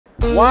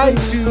Why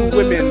do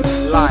women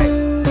lie?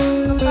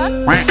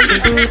 What?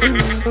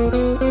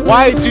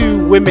 Why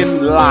do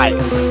women lie? So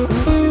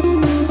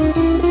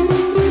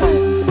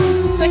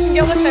they can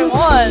get what they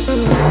want.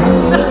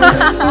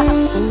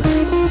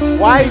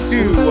 Why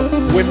do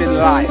women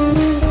lie?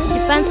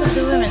 Depends on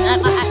the women.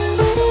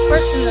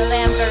 Personally,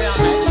 I'm very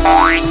honest.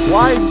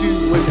 Why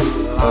do women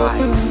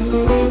lie?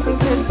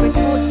 Because we're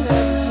taught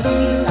to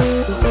believe that.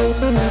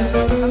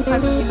 So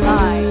sometimes we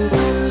lie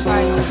to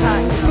try not to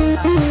hurt.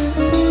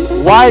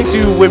 Why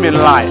do women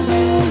lie?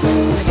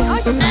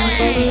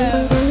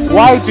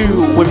 Why do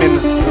women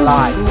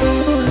lie? I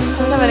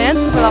don't have an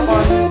answer for that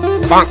one.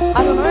 Bang. I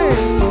don't know.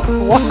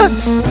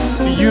 What?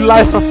 Do you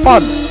lie for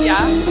fun? Yeah.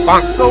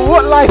 Bang. So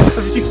what lies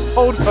have you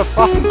told for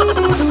fun?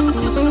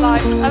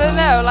 Like, I don't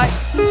know, like,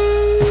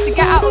 to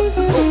get out of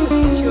awkward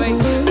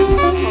situations,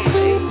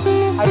 probably.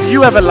 Have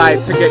you ever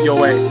lied to get your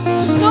way?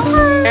 No!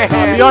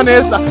 I'll be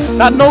honest,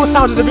 that no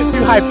sounded a bit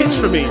too high pitched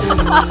for me.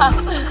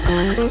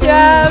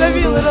 Yeah,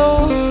 maybe a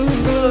little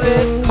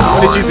bit.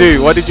 What did you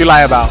do? What did you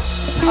lie about?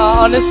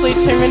 Honestly,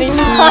 too many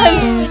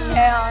times.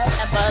 Yeah.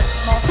 But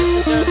most of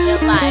the girls they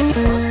lie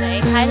because they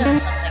hide on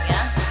something,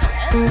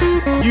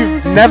 yeah?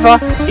 You've never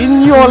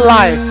in your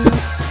life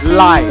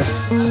lied,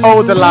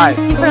 told a lie.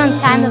 Different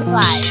kind of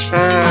lies.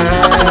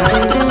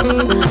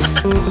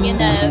 You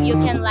know, you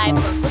can lie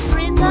for good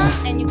reason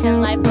and you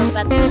can lie for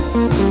bad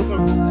reason.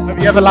 Have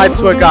you ever lied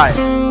to a guy?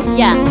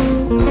 Yeah.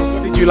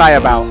 What did you lie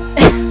about?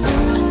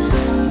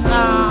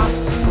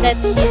 That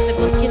he's a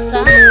good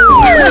kisser.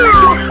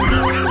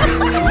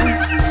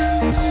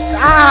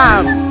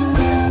 Damn!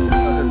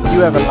 Have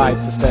you ever lied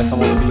to spare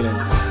someone's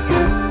feelings?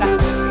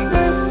 Definitely.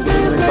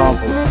 Give an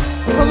example.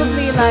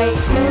 Probably like,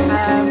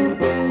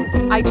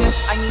 I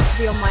need to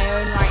be on my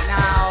own right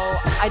now.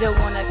 I don't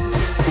want to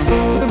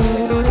continue.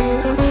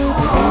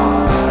 I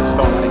just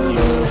don't like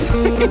you.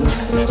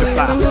 just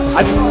that. I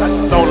just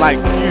don't like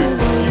you.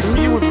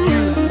 Me with you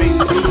makes me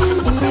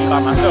just want to be by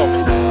myself.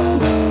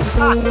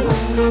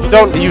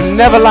 You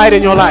never lied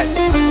in your life.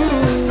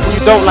 You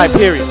don't lie,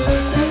 period.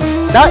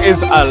 That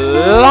is a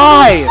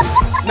lie.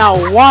 Now,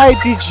 why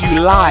did you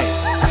lie?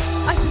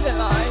 I didn't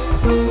lie.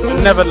 You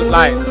never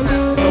lied.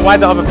 So why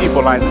do other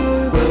people lie?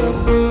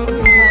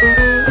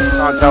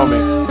 Can't tell me.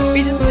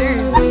 We just do.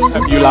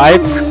 Have you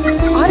lied? I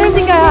don't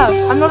think I have.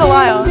 I'm not a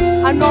liar.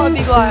 I'm not a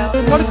big liar.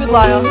 I'm not a good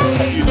liar.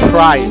 Have you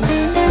tried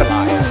to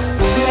lie?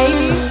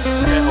 Maybe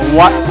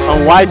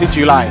And why did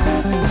you lie?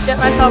 get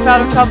myself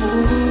out of trouble.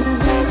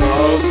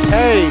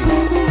 Okay. Do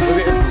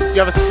you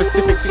have a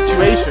specific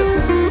situation?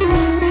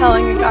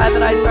 Telling a guy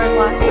that I don't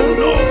like them.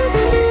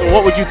 So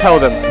what would you tell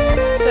them?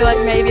 So like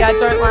maybe I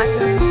don't like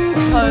them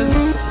because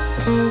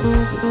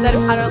I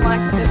don't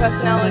like their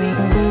personality.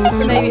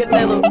 So maybe it's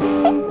their looks.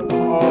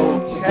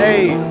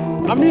 Okay. I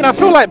mean, I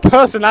feel like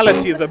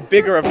personality is a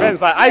bigger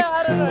offense. Like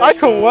I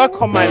can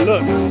work on my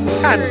looks.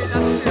 Can.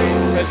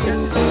 It's a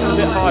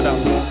bit harder.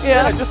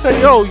 Yeah. Just say,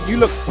 yo, you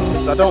look.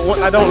 I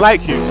don't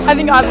like you. I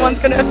think either one's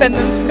gonna offend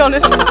them, to be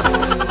honest.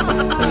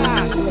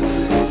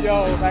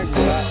 Yo, thanks.